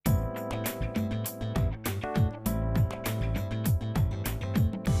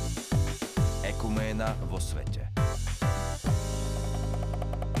zmena vo svete.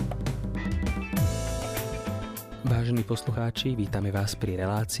 Vážení poslucháči, vítame vás pri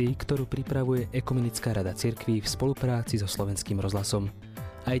relácii, ktorú pripravuje Ekumenická rada cirkví v spolupráci so Slovenským rozhlasom.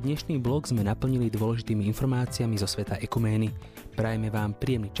 Aj dnešný blog sme naplnili dôležitými informáciami zo sveta ekumény. Prajeme vám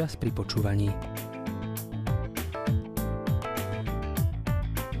príjemný čas pri počúvaní.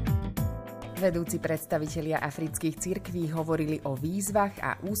 Vedúci predstavitelia afrických cirkví hovorili o výzvach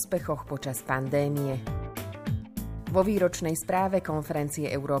a úspechoch počas pandémie. Vo výročnej správe Konferencie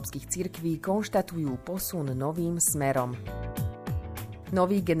európskych cirkví konštatujú posun novým smerom.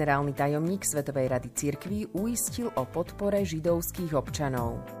 Nový generálny tajomník Svetovej rady cirkví uistil o podpore židovských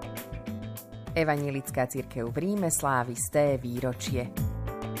občanov. Evanjelická cirkev v Ríme slávi 100. výročie.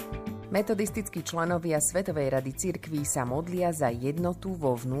 Metodistickí členovia Svetovej rady cirkví sa modlia za jednotu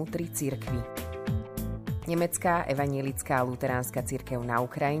vo vnútri cirkvi. Nemecká evanjelická luteránska cirkev na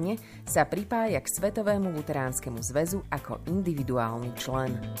Ukrajine sa pripája k Svetovému luteránskemu zväzu ako individuálny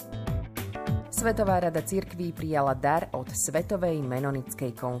člen. Svetová rada cirkví prijala dar od Svetovej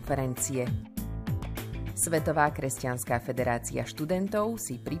menonickej konferencie. Svetová kresťanská federácia študentov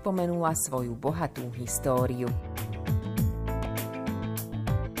si pripomenula svoju bohatú históriu.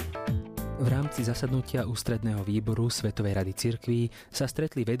 V rámci zasadnutia ústredného výboru Svetovej rady cirkví sa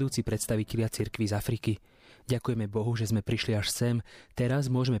stretli vedúci predstavitelia cirkví z Afriky. Ďakujeme Bohu, že sme prišli až sem. Teraz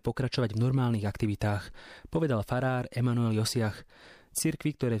môžeme pokračovať v normálnych aktivitách, povedal farár Emanuel Josiach.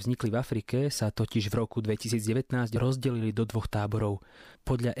 Cirkvi, ktoré vznikli v Afrike, sa totiž v roku 2019 rozdelili do dvoch táborov.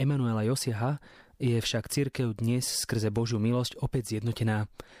 Podľa Emanuela Josiaha je však cirkev dnes skrze Božiu milosť opäť zjednotená.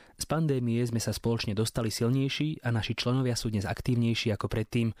 Z pandémie sme sa spoločne dostali silnejší a naši členovia sú dnes aktívnejší ako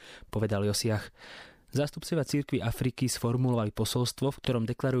predtým, povedal Josiach. Zástupcovia cirkvi Afriky sformulovali posolstvo, v ktorom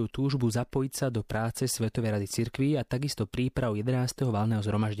deklarujú túžbu zapojiť sa do práce Svetovej rady cirkví a takisto príprav 11. valného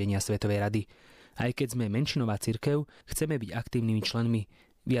zhromaždenia Svetovej rady. Aj keď sme menšinová cirkev, chceme byť aktívnymi členmi,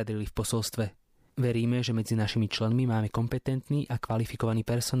 vyjadrili v posolstve. Veríme, že medzi našimi členmi máme kompetentný a kvalifikovaný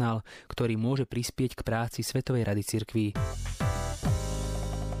personál, ktorý môže prispieť k práci Svetovej rady cirkví.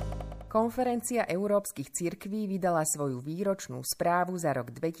 Konferencia európskych cirkví vydala svoju výročnú správu za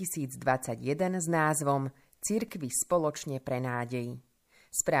rok 2021 s názvom Cirkvi spoločne pre nádej.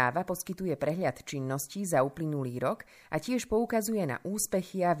 Správa poskytuje prehľad činností za uplynulý rok a tiež poukazuje na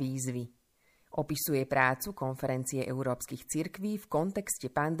úspechy a výzvy. Opisuje prácu Konferencie európskych cirkví v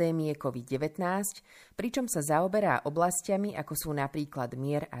kontexte pandémie COVID-19, pričom sa zaoberá oblastiami ako sú napríklad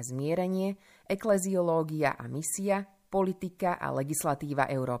mier a zmierenie, ekleziológia a misia, politika a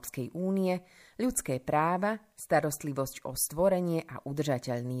legislatíva Európskej únie, ľudské práva, starostlivosť o stvorenie a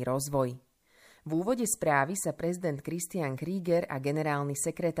udržateľný rozvoj. V úvode správy sa prezident Christian Krieger a generálny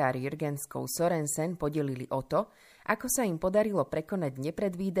sekretár Jürgen Sorensen podelili o to, ako sa im podarilo prekonať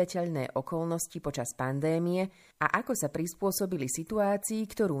nepredvídateľné okolnosti počas pandémie a ako sa prispôsobili situácii,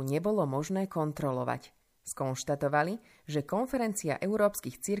 ktorú nebolo možné kontrolovať. Skonštatovali, že Konferencia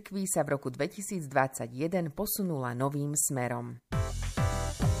európskych cirkví sa v roku 2021 posunula novým smerom.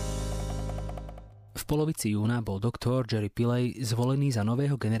 V polovici júna bol doktor Jerry Pillay zvolený za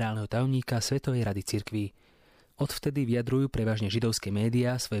nového generálneho tajomníka Svetovej rady cirkví. Odvtedy vyjadrujú prevažne židovské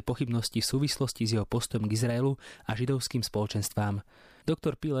médiá svoje pochybnosti v súvislosti s jeho postojom k Izraelu a židovským spoločenstvám.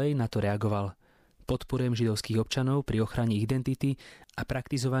 Doktor Pillay na to reagoval. Podporujem židovských občanov pri ochrane identity a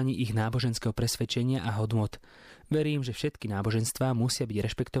praktizovaní ich náboženského presvedčenia a hodnot. Verím, že všetky náboženstvá musia byť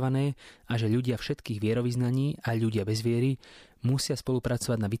rešpektované a že ľudia všetkých vierovyznaní a ľudia bez viery musia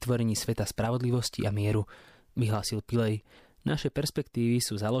spolupracovať na vytvorení sveta spravodlivosti a mieru, vyhlásil Pillay. Naše perspektívy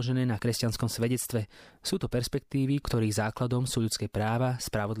sú založené na kresťanskom svedectve. Sú to perspektívy, ktorých základom sú ľudské práva,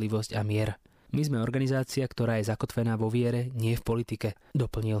 spravodlivosť a mier. My sme organizácia, ktorá je zakotvená vo viere, nie v politike,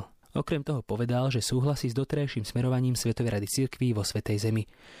 doplnil. Okrem toho povedal, že súhlasí s doterajším smerovaním Svetovej rady cirkví vo Svätej Zemi.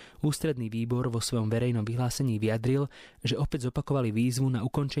 Ústredný výbor vo svojom verejnom vyhlásení vyjadril, že opäť zopakovali výzvu na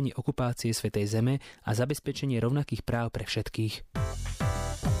ukončenie okupácie Svätej Zeme a zabezpečenie rovnakých práv pre všetkých.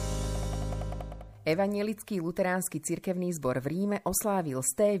 Evanjelický luteránsky cirkevný zbor v Ríme oslávil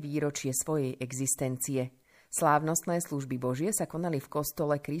 100. výročie svojej existencie. Slávnostné služby Božie sa konali v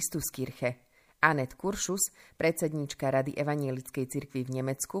kostole Christuskirche. Annette Kuršus, predsedníčka Rady evanjelickej cirkvi v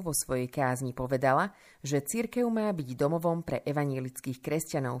Nemecku, vo svojej kázni povedala, že cirkev má byť domovom pre evanjelických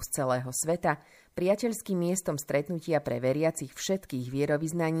kresťanov z celého sveta, priateľským miestom stretnutia pre veriacich všetkých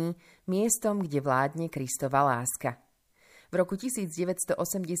vierovyznaní, miestom, kde vládne Kristova láska. V roku 1983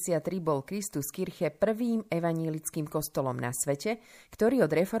 bol Christuskirche prvým evanjelickým kostolom na svete, ktorý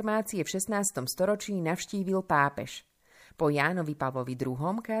od reformácie v 16. storočí navštívil pápež. Po Jánovi Pavlovi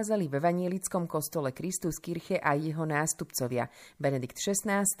II. Kázali v evanjelickom kostole Kristuskirche aj jeho nástupcovia, Benedikt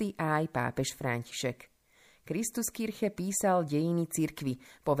XVI a aj pápež František. Kristuskirche písal dejiny cirkvi,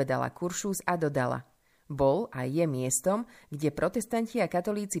 povedala Kuršus a dodala: bol a je miestom, kde protestanti a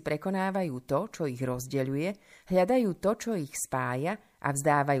katolíci prekonávajú to, čo ich rozdeľuje, hľadajú to, čo ich spája a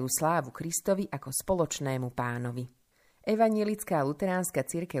vzdávajú slávu Kristovi ako spoločnému pánovi. Evanjelická luteránska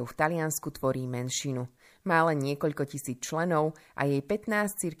cirkev v Taliansku tvorí menšinu. Má len niekoľko tisíc členov a jej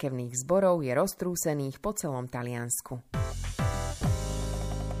 15 cirkevných zborov je roztrúsených po celom Taliansku.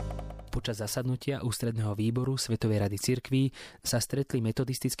 Počas zasadnutia ústredného výboru Svetovej rady cirkví sa stretli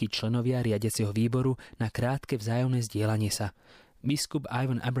metodistickí členovia riadiaceho výboru na krátke vzájomné zdieľanie sa. Biskup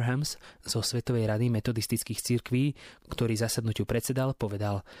Ivan Abrahams zo Svetovej rady metodistických cirkví, ktorý zasadnutiu predsedal,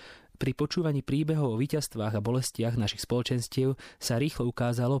 povedal: pri počúvaní príbehov o víťazstvách a bolestiach našich spoločenstiev sa rýchlo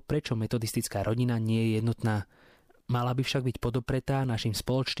ukázalo, prečo metodistická rodina nie je jednotná. Mala by však byť podopretá našim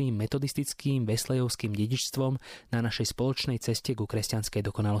spoločným metodistickým veslejovským dedičstvom na našej spoločnej ceste ku kresťanskej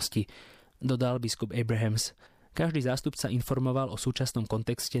dokonalosti, dodal biskup Abrahams. Každý zástupca informoval o súčasnom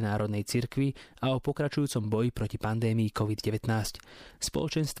kontexte národnej cirkvi a o pokračujúcom boji proti pandémii COVID-19.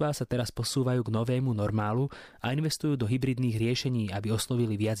 Spoločenstvá sa teraz posúvajú k novému normálu a investujú do hybridných riešení, aby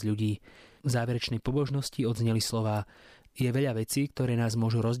oslovili viac ľudí. V záverečnej pobožnosti odzneli slová: je veľa vecí, ktoré nás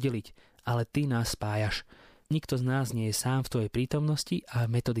môžu rozdeliť, ale ty nás spájaš. Nikto z nás nie je sám v tvojej prítomnosti a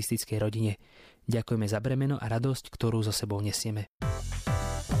v metodistickej rodine. Ďakujeme za bremeno a radosť, ktorú so sebou nesieme.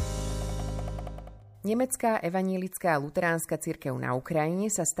 Nemecká evanjelická luteránska cirkev na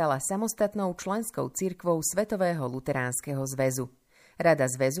Ukrajine sa stala samostatnou členskou cirkvou Svetového luteránskeho zväzu. Rada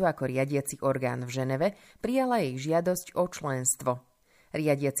zväzu ako riadiaci orgán v Ženeve prijala jej žiadosť o členstvo.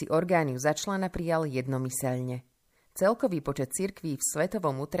 Riadiaci orgán ju za člena prijal jednomyseľne. Celkový počet cirkví v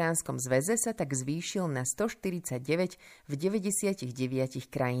Svetovom luteránskom zväze sa tak zvýšil na 149 v 99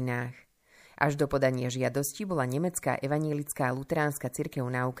 krajinách. Až do podania žiadosti bola Nemecká evanjelická luteránska cirkev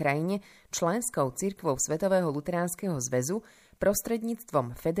na Ukrajine členskou cirkvou Svetového luteránskeho zväzu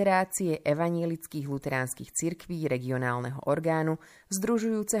prostredníctvom Federácie evanjelických luteránskych cirkví regionálneho orgánu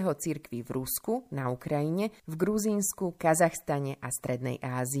združujúceho cirkví v Rusku, na Ukrajine, v Gruzínsku, Kazachstane a Strednej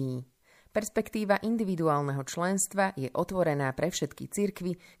Ázii. Perspektíva individuálneho členstva je otvorená pre všetky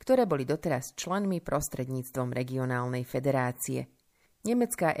cirkvy, ktoré boli doteraz členmi prostredníctvom regionálnej federácie.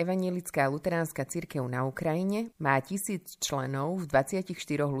 Nemecká evanjelická luteránska cirkev na Ukrajine má 1000 členov v 24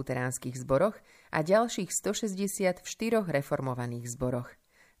 luteránskych zboroch a ďalších 160 v 4 reformovaných zboroch.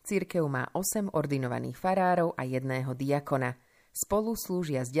 Cirkev má 8 ordinovaných farárov a 1 diakona. Spolu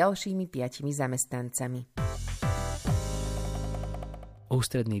slúžia s ďalšími 5 zamestnancami.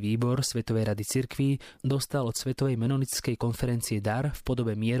 Ústredný výbor Svetovej rady cirkví dostal od Svetovej menonickej konferencie dar v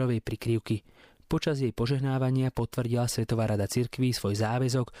podobe mierovej prikryvky. Počas jej požehnávania potvrdila Svetová rada cirkví svoj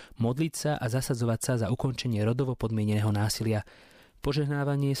záväzok modliť sa a zasadzovať sa za ukončenie rodovo podmieneného násilia.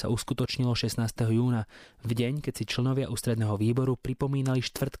 Požehnávanie sa uskutočnilo 16. júna, v deň, keď si členovia ústredného výboru pripomínali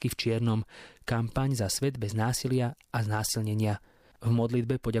štvrtky v čiernom, kampaň za svet bez násilia a znásilnenia. V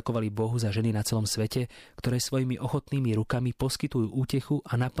modlitbe poďakovali Bohu za ženy na celom svete, ktoré svojimi ochotnými rukami poskytujú útechu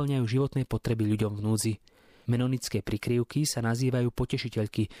a naplňajú životné potreby ľuďom v núdzi. Menonické prikryvky sa nazývajú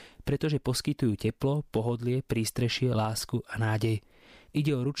potešiteľky, pretože poskytujú teplo, pohodlie, prístrešie, lásku a nádej.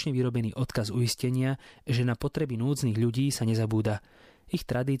 Ide o ručne vyrobený odkaz uistenia, že na potreby núdznych ľudí sa nezabúda. Ich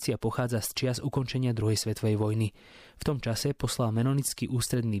tradícia pochádza z čias ukončenia druhej svetovej vojny. V tom čase poslal menonický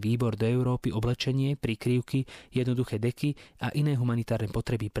ústredný výbor do Európy oblečenie, prikryvky, jednoduché deky a iné humanitárne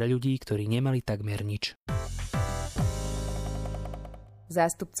potreby pre ľudí, ktorí nemali takmer nič.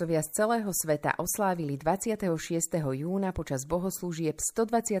 Zástupcovia z celého sveta oslávili 26. júna počas bohoslúžieb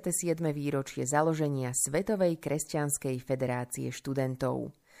 127. výročie založenia Svetovej kresťanskej federácie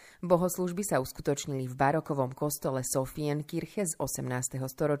študentov. Bohoslúžby sa uskutočnili v barokovom kostole Sophienskirche z 18.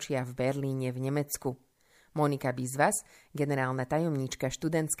 storočia v Berlíne v Nemecku. Monika Bizvas, generálna tajomníčka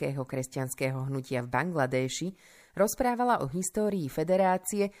študentského kresťanského hnutia v Bangladéši, rozprávala o histórii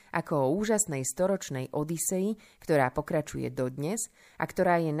federácie ako o úžasnej storočnej odysei, ktorá pokračuje dodnes a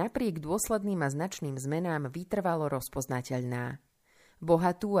ktorá je napriek dôsledným a značným zmenám vytrvalo rozpoznateľná.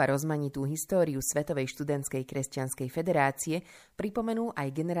 Bohatú a rozmanitú históriu Svetovej študentskej kresťanskej federácie pripomenul aj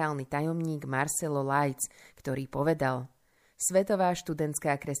generálny tajomník Marcelo Leitz, ktorý povedal: Svetová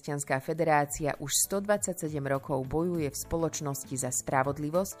študentská kresťanská federácia už 127 rokov bojuje v spoločnosti za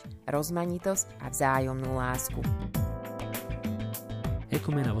spravodlivosť, rozmanitosť a vzájomnú lásku.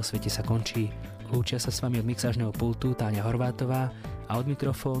 Ekumena vo svete sa končí. Lúčia sa s vami od mixážneho pultu Táňa Horvátová a od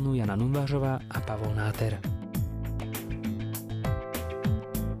mikrofónu Jana Nunvážová a Pavol Náter.